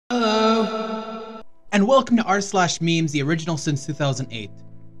and welcome to r/memes, the original since 2008.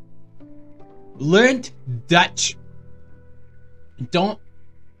 Learned Dutch. Don't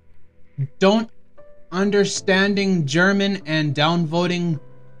understanding German and downvoting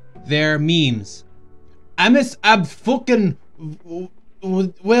their memes. Amis ab fucking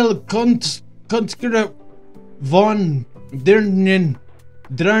well consider von Dernsten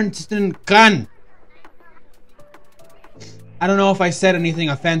kan. I don't know if I said anything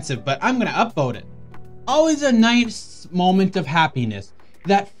offensive, but I'm gonna upvote it. Always a nice moment of happiness.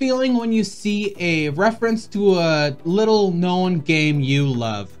 That feeling when you see a reference to a little known game you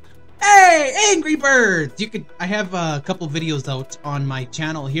love. Hey, Angry Birds! I have a couple videos out on my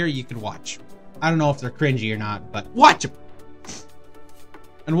channel here you could watch. I don't know if they're cringy or not, but watch them.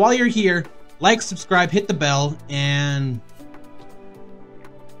 And while you're here, like, subscribe, hit the bell, and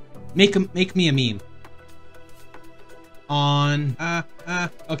make me a meme. On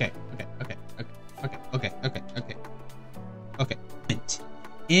okay.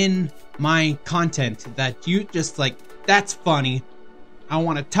 In my content that you just like, that's funny. I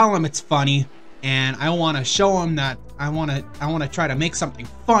want to tell them it's funny, and I want to show them that I want to try to make something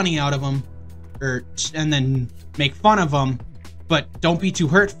funny out of them, and then make fun of them, but don't be too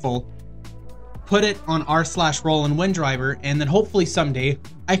hurtful. Put it on r/RollandWindDriver, and then hopefully someday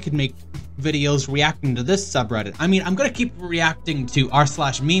I could make videos reacting to this subreddit. I mean, I'm gonna keep reacting to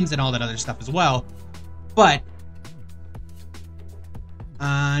r/memes and all that other stuff as well, but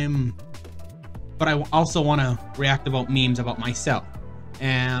I also want to react about memes about myself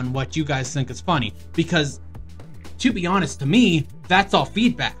and what you guys think is funny, because to be honest, to me, that's all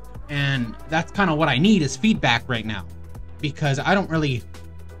feedback, and that's kind of what I need is feedback right now, because I don't really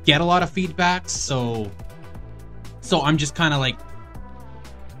get a lot of feedback, so I'm just kind of like,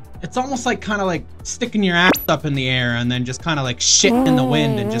 it's almost like kind of like sticking your ass up in the air and then just kind of like shit in the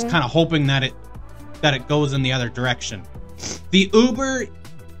wind and just kind of hoping that it goes in the other direction. The Uber,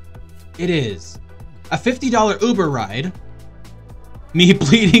 it is a $50 Uber ride, me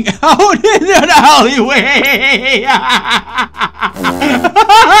bleeding out in an alleyway,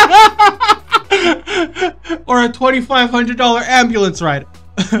 or a $2,500 ambulance ride.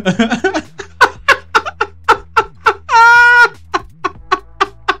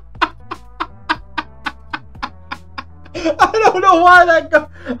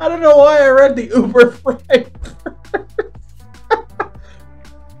 I don't know why I read the Uber ride first.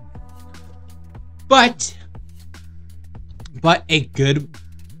 But a good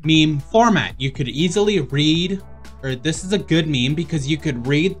meme format. You could easily read, or this is a good meme because you could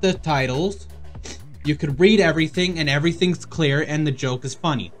read the titles, you could read everything, and everything's clear, and the joke is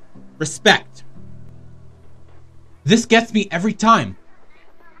funny. Respect. This gets me every time.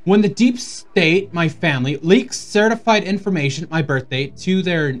 When the deep state, my family, leaks certified information, my birthday, to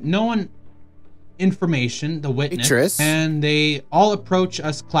their known information, the witness, and they all approach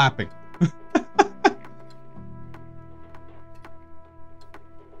us clapping.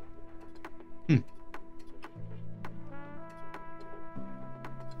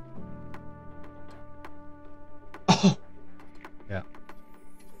 Oh, yeah.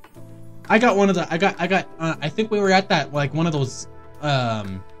 I got one of the. I think we were at that, like, one of those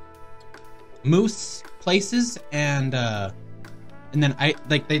moose places, and then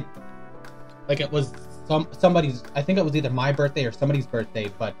it was somebody's, I think it was either my birthday or somebody's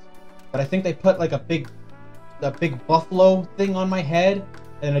birthday, but I think they put like a big buffalo thing on my head,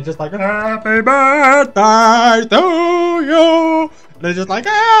 and it's just like, happy birthday to you, and it's just like,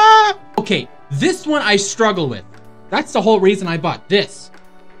 ah. Okay, this one I struggle with. That's the whole reason I bought this.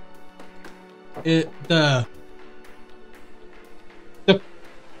 The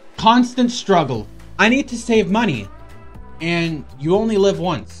constant struggle. I need to save money, and you only live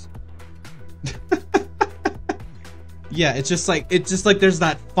once. Yeah, it's just like there's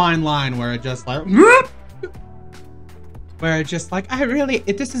that fine line where it just like,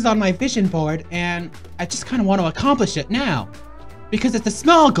 this is on my vision board, and I just kind of want to accomplish it now because it's a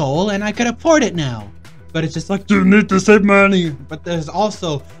small goal and I could afford it now. But it's just like, you need to save money. But there's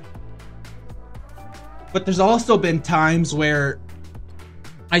also been times where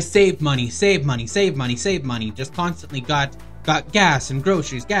I saved money, just constantly got gas and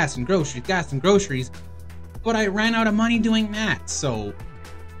groceries, but I ran out of money doing that. So,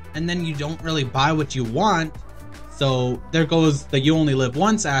 and then you don't really buy what you want, so there goes the you only live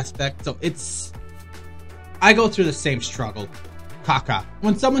once aspect. So I go through the same struggle. Caca.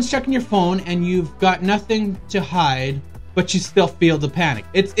 When someone's checking your phone and you've got nothing to hide, but you still feel the panic.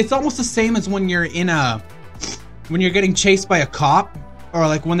 It's almost the same as when you're when you're getting chased by a cop, or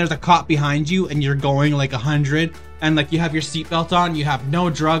like when there's a cop behind you and you're going like 100, and like you have your seatbelt on, you have no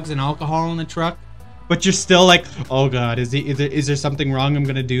drugs and alcohol in the truck, but you're still like, oh god, is there something wrong I'm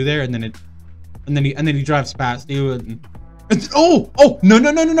gonna do there? And then he drives past you and oh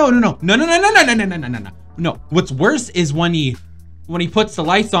no. What's worse is when he puts the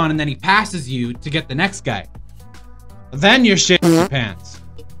lights on and then he passes you to get the next guy. Then you're shitting your pants.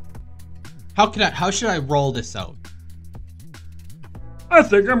 How should I roll this out? I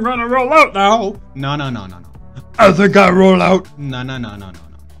think I'm gonna roll out now. No. I think I roll out. No.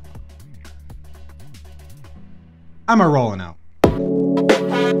 I'm a rolling out.